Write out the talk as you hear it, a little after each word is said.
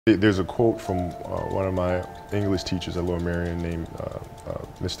There's a quote from one of my English teachers at Lower Merion named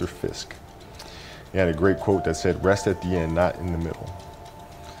Mr. Fisk. He had a great quote that said, "Rest at the end, not in the middle."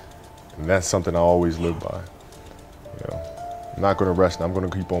 And that's something I always live by. You know, I'm not going to rest, I'm going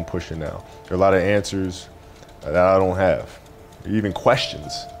to keep on pushing now. There are a lot of answers that I don't have, even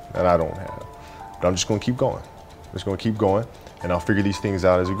questions that I don't have. But I'm just going to keep going. I'm just going to keep going, and I'll figure these things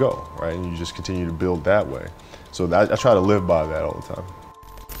out as we go, right? And you just continue to build that way. So I try to live by that all the time.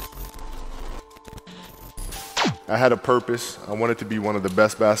 I had a purpose. I wanted to be one of the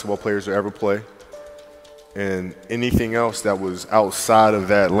best basketball players to ever play. And anything else that was outside of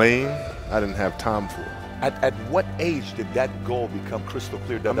that lane, I didn't have time for. At what age did that goal become crystal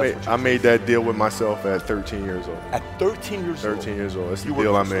clear? I made that deal with myself at 13 years old. At 13 years old? 13 years old. That's the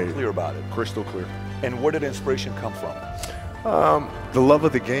deal I made. You were crystal clear about it? Crystal clear. And where did inspiration come from? The love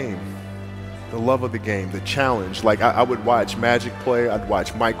of the game. The love of the game, the challenge. Like I would watch Magic play, I'd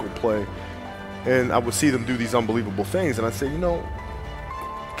watch Michael play, and I would see them do these unbelievable things, and I'd say, you know,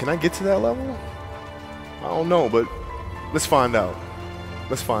 can I get to that level? I don't know, but let's find out.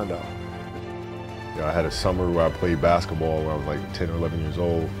 Let's find out. You know, I had a summer where I played basketball when I was like 10 or 11 years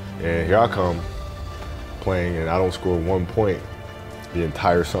old, and here I come playing, and I don't score 1 point the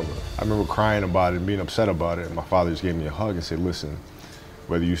entire summer. I remember crying about it and being upset about it, and my father just gave me a hug and said, listen,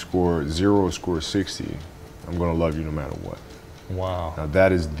 whether you score 0 or score 60, I'm gonna love you no matter what. Wow. Now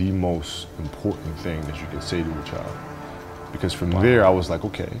that is the most important thing that you can say to a child. Because from there I was like,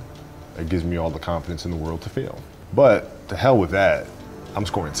 okay, that gives me all the confidence in the world to fail. But to hell with that, I'm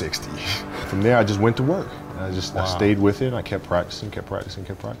scoring 60. From there I just went to work. I stayed with it, and I kept practicing, kept practicing,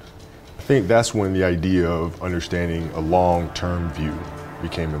 kept practicing. I think that's when the idea of understanding a long-term view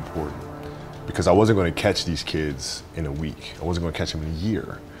became important. Because I wasn't going to catch these kids in a week. I wasn't going to catch them in a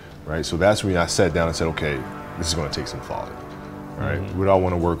year, right? So that's when I sat down and said, okay, this is going to take some thought, right? What do I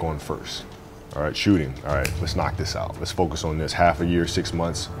want to work on first? All right, shooting. All right, let's knock this out. Let's focus on this. Half a year, 6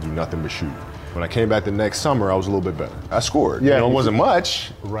 months, do nothing but shoot. When I came back the next summer, I was a little bit better. I scored. Yeah, you know, it wasn't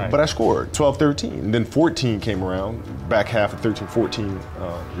much, but I scored. 12, 13. And then 14 came around, back half of 13, 14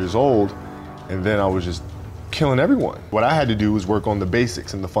 years old, and then I was just killing everyone. What I had to do was work on the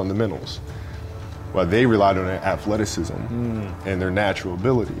basics and the fundamentals. Well, they relied on their athleticism and their natural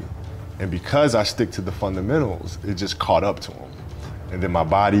ability. And because I stick to the fundamentals, it just caught up to them. And then my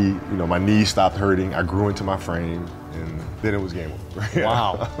body, you know, my knees stopped hurting, I grew into my frame, and then it was game over.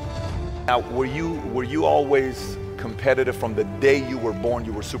 Wow. Now, were you always competitive from the day you were born?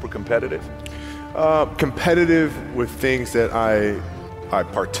 You were super competitive? Competitive with things that I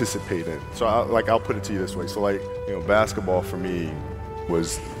participate in. So I'll put it to you this way. So like, you know, basketball for me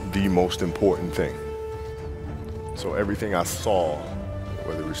was the most important thing. So everything I saw,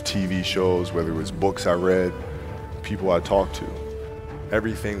 whether it was TV shows, whether it was books I read, people I talked to,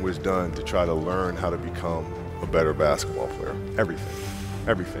 everything was done to try to learn how to become a better basketball player.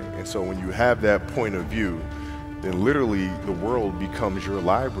 Everything. And so when you have that point of view, then literally the world becomes your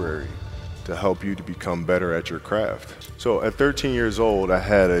library to help you to become better at your craft. So at 13 years old, I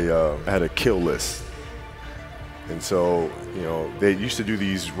had a kill list. And so, you know, they used to do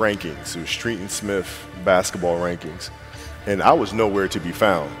these rankings. It was Street and Smith basketball rankings. And I was nowhere to be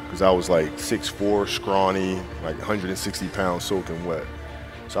found because I was like 6'4", scrawny, like 160 pounds soaking wet.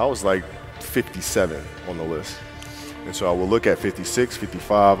 So I was like 57 on the list. And so I would look at 56,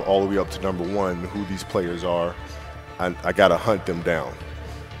 55, all the way up to number 1, who these players are. I got to hunt them down,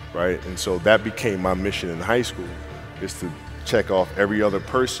 right? And so that became my mission in high school, is to check off every other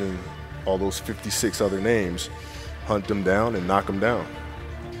person, all those 56 other names, hunt them down and knock them down.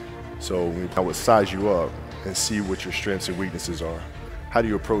 So I would size you up and see what your strengths and weaknesses are. How do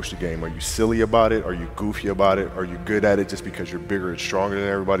you approach the game? Are you silly about it? Are you goofy about it? Are you good at it just because you're bigger and stronger than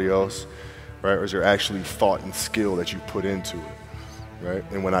everybody else? Right? Or is there actually thought and skill that you put into it? Right?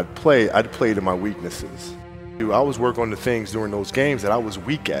 And when I'd play to my weaknesses. I always work on the things during those games that I was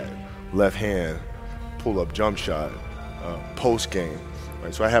weak at. Left hand, pull-up jump shot, post game.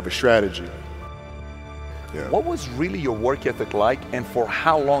 Right? So I have a strategy. Yeah. What was really your work ethic like, and for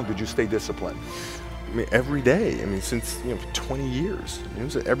how long did you stay disciplined? I mean, every day. I mean, since 20 years. It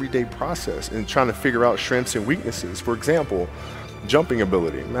was an everyday process, and trying to figure out strengths and weaknesses. For example, jumping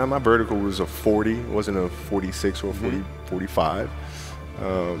ability. Now, my vertical was a 40, it wasn't a 46 or a 45.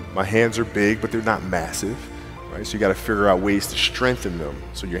 My hands are big, but they're not massive. Right? So you got to figure out ways to strengthen them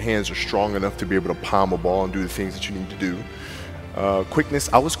so your hands are strong enough to be able to palm a ball and do the things that you need to do.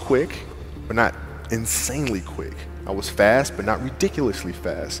 Quickness, I was quick, but not insanely quick. I was fast, but not ridiculously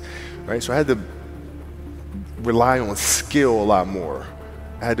fast. Right? So I had to rely on skill a lot more.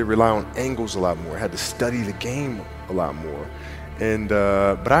 I had to rely on angles a lot more. I had to study the game a lot more. And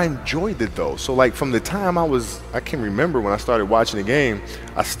but I enjoyed it though. So like from the time I can remember when I started watching the game,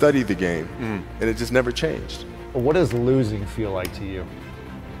 I studied the game, and it just never changed. What does losing feel like to you?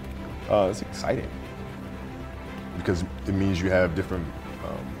 It's exciting because it means you have different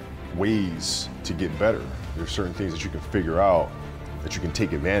ways to get better. There's certain things that you can figure out that you can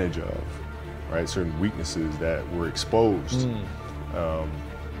take advantage of, right? Certain weaknesses that were exposed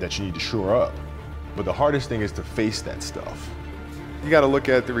that you need to shore up. But the hardest thing is to face that stuff. You got to look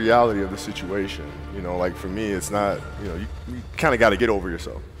at the reality of the situation. You know, like for me, it's not, you know, you kind of got to get over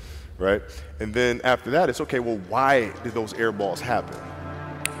yourself, right? And then after that, it's okay, well, why did those air balls happen?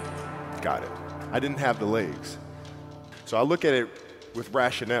 Got it. I didn't have the legs. So I look at it with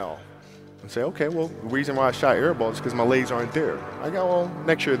rationale and say, okay, well, the reason why I shot air balls is because my legs aren't there. I go, well,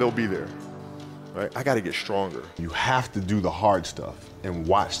 next year they'll be there, right? I got to get stronger. You have to do the hard stuff and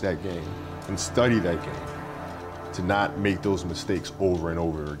watch that game and study that game to not make those mistakes over and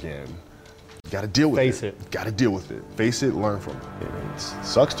over again. You got to deal with it. Face it. You got to deal with it. Face it, learn from it. It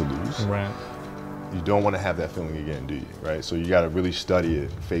sucks to lose. Right. You don't want to have that feeling again, do you? Right? So you got to really study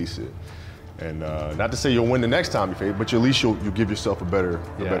it, face it. And not to say you'll win the next time you face it, but at least you'll give yourself a better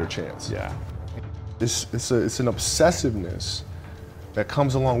chance. Yeah. It's an obsessiveness that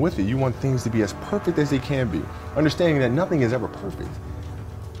comes along with it. You want things to be as perfect as they can be, understanding that nothing is ever perfect.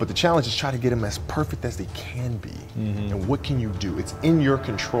 But the challenge is try to get them as perfect as they can be. And what can you do? It's in your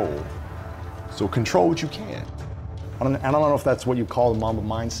control. So control what you can. I don't know if that's what you call the Mamba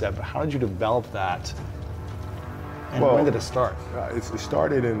mindset, but how did you develop that? And when did it start? It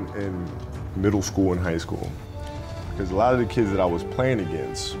started in middle school and high school. Because a lot of the kids that I was playing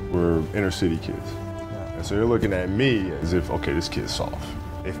against were inner city kids. Yeah. And so they're looking at me as if, okay, this kid's soft.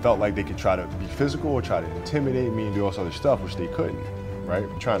 They felt like they could try to be physical or try to intimidate me and do all this other stuff, which they couldn't. Right?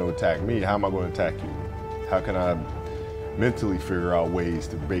 You're trying to attack me, how am I going to attack you? How can I mentally figure out ways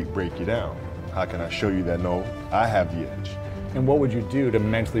to break you down? How can I show you that, no, I have the edge? And what would you do to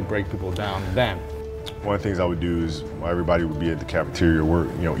mentally break people down then? One of the things I would do is, while everybody would be at the cafeteria,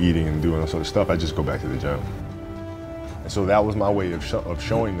 eating and doing all sort of stuff, I'd just go back to the gym. And so that was my way of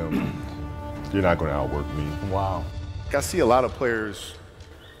showing them, you're not going to outwork me. Wow. I see a lot of players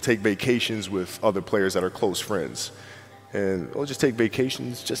take vacations with other players that are close friends. And we'll just take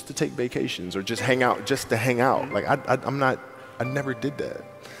vacations just to take vacations, or just hang out just to hang out. Like I never did that.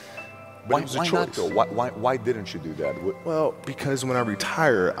 But it was a choice. Not though? Why didn't you do that? Well, because when I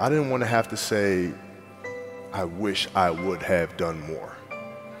retire, I didn't want to have to say, I wish I would have done more.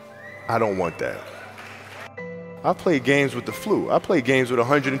 I don't want that. I played games with the flu. I played games with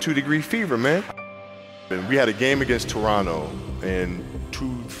 102-degree fever, man. And we had a game against Toronto in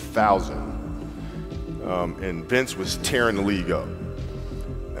 2000. And Vince was tearing the league up.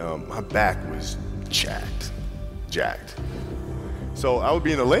 My back was jacked. So I would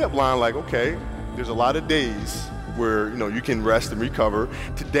be in the layup line like, okay, there's a lot of days where, you can rest and recover.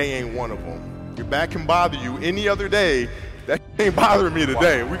 Today ain't one of them. Your back can bother you any other day. That ain't bothering me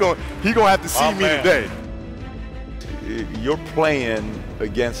today. He gonna have to see me today. You're playing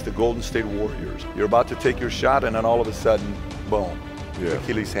against the Golden State Warriors. You're about to take your shot, and then all of a sudden, boom,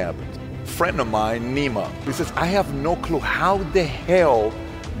 Achilles happens. Friend of mine, Nima, he says, I have no clue how the hell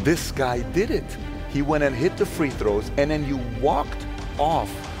this guy did it. He went and hit the free throws, and then you walked off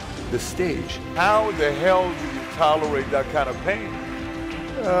the stage. How the hell do you tolerate that kind of pain?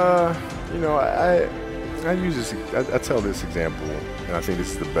 I use this. I tell this example, and I think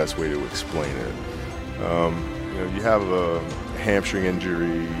this is the best way to explain it. You have a hamstring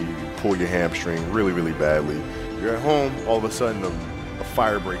injury, you pull your hamstring really, really badly. You're at home, all of a sudden a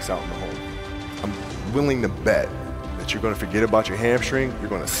fire breaks out in the home. I'm willing to bet that you're going to forget about your hamstring. You're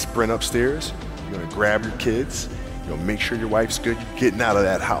going to sprint upstairs. You're going to grab your kids. You're going to make sure your wife's good. You're getting out of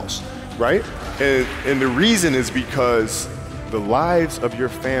that house, right? And the reason is because the lives of your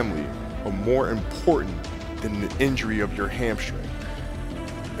family are more important than the injury of your hamstring.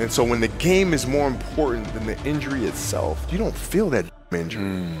 And so when the game is more important than the injury itself, you don't feel that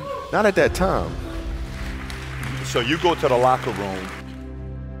injury. Not at that time. So you go to the locker room.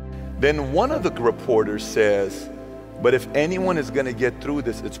 Then one of the reporters says, but if anyone is going to get through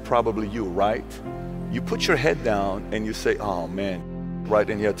this, it's probably you, right? You put your head down and you say, oh, man, right?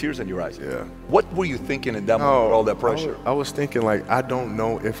 And you have tears in your eyes. Yeah. What were you thinking in that moment with all that pressure? I was thinking, like, I don't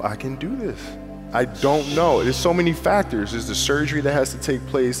know if I can do this. I don't know. There's so many factors. There's the surgery that has to take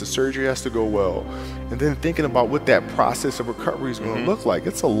place. The surgery has to go well. And then thinking about what that process of recovery is going to look like.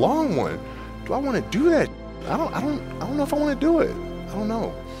 It's a long one. Do I want to do that? I don't know if I want to do it. I don't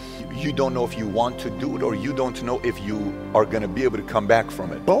know. You don't know if you want to do it, or you don't know if you are going to be able to come back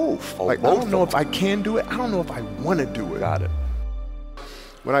from it? Both. Oh, both. I don't know if I can do it. I don't know if I want to do it. Got it.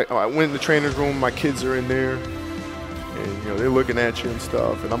 when I went in the trainer's room, my kids are in there, and they're looking at you and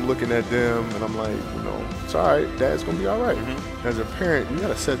stuff, and I'm looking at them, and I'm like, it's all right, Dad's gonna be all right. As a parent, you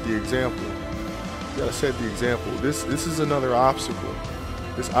gotta set the example. You gotta set the example. This is another obstacle.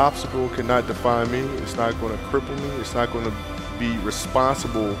 This obstacle cannot define me. It's not gonna cripple me. It's not gonna be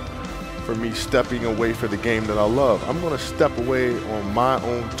responsible for me stepping away for the game that I love. I'm gonna step away on my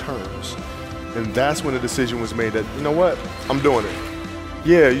own terms. And that's when the decision was made that, you know what, I'm doing it.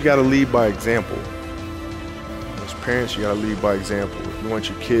 Yeah, you gotta lead by example. As parents, you gotta lead by example. If you want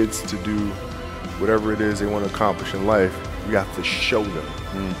your kids to do whatever it is they want to accomplish in life, you have to show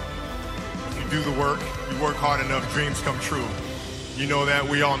them. If you do the work, you work hard enough, dreams come true. You know that,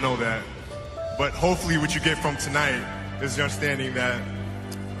 we all know that. But hopefully what you get from tonight is the understanding that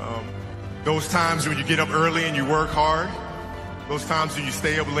those times when you get up early and you work hard, those times when you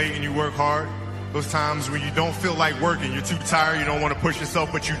stay up late and you work hard, those times when you don't feel like working, you're too tired, you don't want to push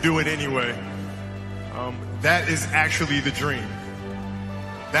yourself, but you do it anyway. That is actually the dream.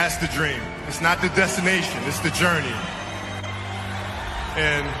 That's the dream. It's not the destination, it's the journey.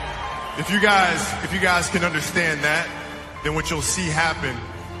 And if you guys can understand that, then what you'll see happen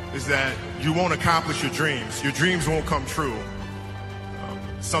is that you won't accomplish your dreams. Your dreams won't come true.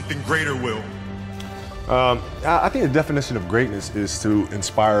 Something greater will. I think the definition of greatness is to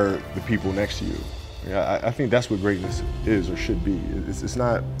inspire the people next to you. I think that's what greatness is or should be. It's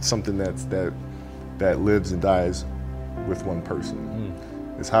not something that lives and dies with one person.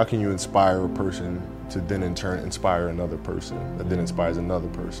 It's how can you inspire a person to then in turn inspire another person that then inspires another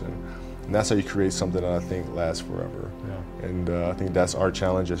person. And that's how you create something that I think lasts forever. Yeah. And I think that's our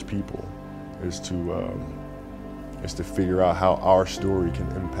challenge as people, is to figure out how our story can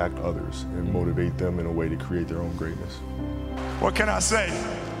impact others and motivate them in a way to create their own greatness. What can I say?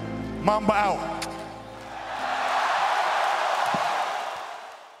 Mamba out.